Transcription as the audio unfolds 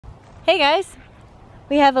Hey guys,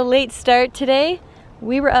 we have a late start today.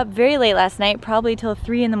 We were up very late last night, probably till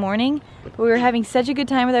 3 in the morning, but we were having such a good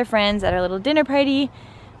time with our friends at our little dinner party.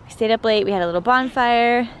 We stayed up late, we had a little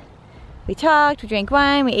bonfire, we talked, we drank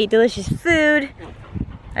wine, we ate delicious food.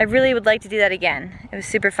 I really would like to do that again. It was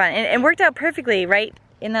super fun, and it worked out perfectly right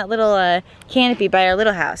in that little canopy by our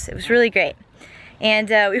little house. It was really great. And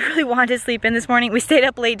we really wanted to sleep in this morning. We stayed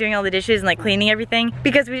up late doing all the dishes and like cleaning everything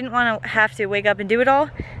because we didn't want to have to wake up and do it all.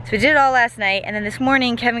 So we did it all last night, and then this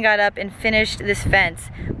morning Kevin got up and finished this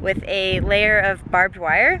fence with a layer of barbed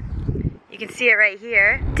wire. You can see it right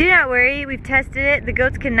here. Do not worry, we've tested it. The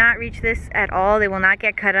goats cannot reach this at all. They will not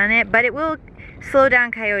get cut on it, but it will slow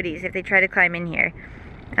down coyotes if they try to climb in here.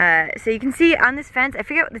 So you can see on this fence, I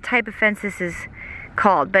forget what the type of fence this is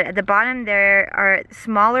called, but at the bottom there are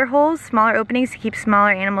smaller holes, smaller openings to keep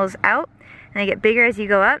smaller animals out, and they get bigger as you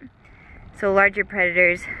go up, so larger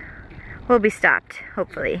predators will be stopped,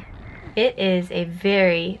 hopefully. It is a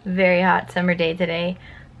very, very hot summer day today.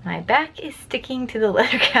 My back is sticking to the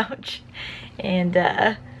leather couch, and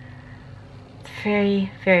it's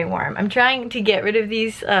very, very warm. I'm trying to get rid of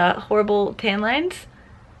these horrible tan lines,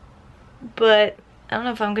 but I don't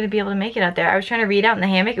know if I'm gonna be able to make it out there. I was trying to read out in the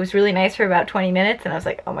hammock. It was really nice for about 20 minutes, and I was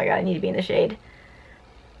like, oh my god, I need to be in the shade.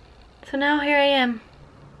 So now here I am.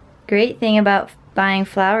 Great thing about buying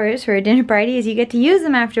flowers for a dinner party is you get to use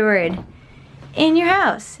them afterward in your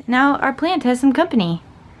house. Now our plant has some company.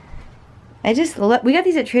 We got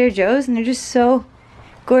these at Trader Joe's, and they're just so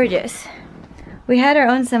gorgeous. We had our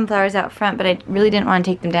own sunflowers out front, but I really didn't want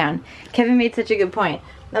to take them down. Kevin made such a good point.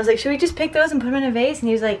 I was like, should we just pick those and put them in a vase? And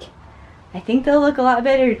he was like, I think they'll look a lot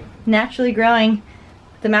better naturally growing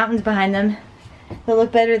with the mountains behind them. They'll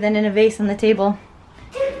look better than in a vase on the table.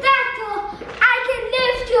 I can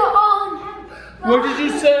lift your arm. What did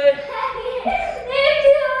you say? Lift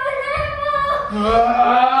your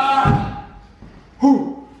arm.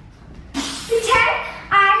 Who?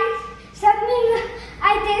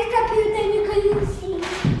 I did something then you couldn't see.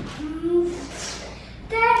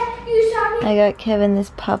 Then you saw me. I got Kevin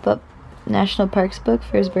this pop-up National Parks book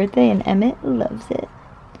for his birthday, and Emmitt loves it.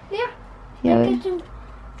 Yeah. Yeah. I get to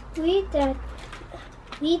read that.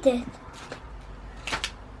 Read it.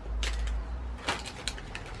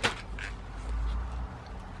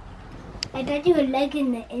 I bet you a leg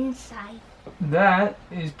in the inside. That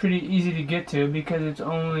is pretty easy to get to because it's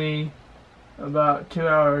only about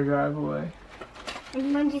 2-hour drive away. And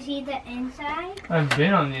you want to see the inside? I've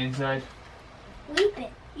been on the inside. You've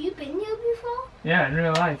been here before? Yeah, in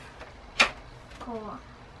real life.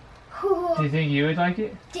 Cool. Do you think you would like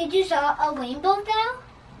it? Did you saw a rainbow there?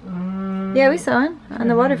 Yeah, we saw it on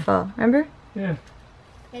the waterfall, remember? Yeah.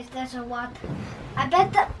 Yes, there's a water. I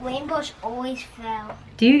bet the rainbows always fell.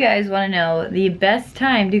 Do you guys want to know the best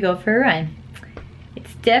time to go for a run?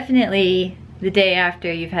 It's definitely the day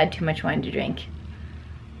after you've had too much wine to drink.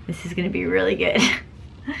 This is gonna be really good.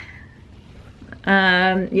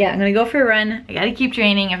 Yeah, I'm gonna go for a run. I gotta keep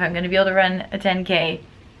training if I'm gonna be able to run a 10K.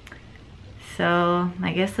 So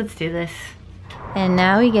I guess let's do this. And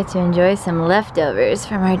now we get to enjoy some leftovers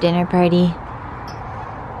from our dinner party.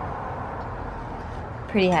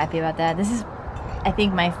 Pretty happy about that. This is, I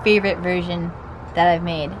think, my favorite version that I've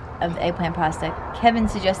made of the eggplant pasta. Kevin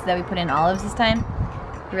suggested that we put in olives this time.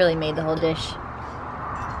 Really made the whole dish.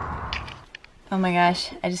 Oh my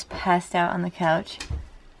gosh, I just passed out on the couch.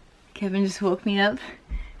 Kevin just woke me up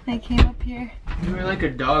and I came up here. You were like a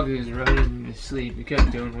dog who's running to sleep. You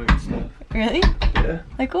kept doing weird stuff. Really? Yeah.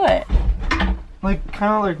 Like what? Like,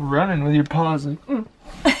 kind of like running with your paws, like,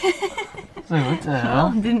 It's like, what the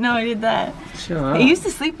hell? Oh, didn't know I did that. Chill out. I used to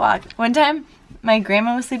sleepwalk. One time, my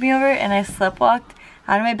grandma was sleeping over and I sleptwalked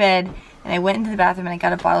out of my bed and I went into the bathroom and I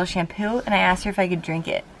got a bottle of shampoo and I asked her if I could drink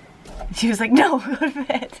it. And she was like, no, go to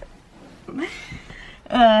bed.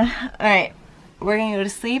 Alright, we're gonna go to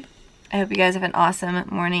sleep. I hope you guys have an awesome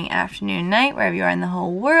morning, afternoon, night, wherever you are in the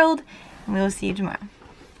whole world, and we will see you tomorrow.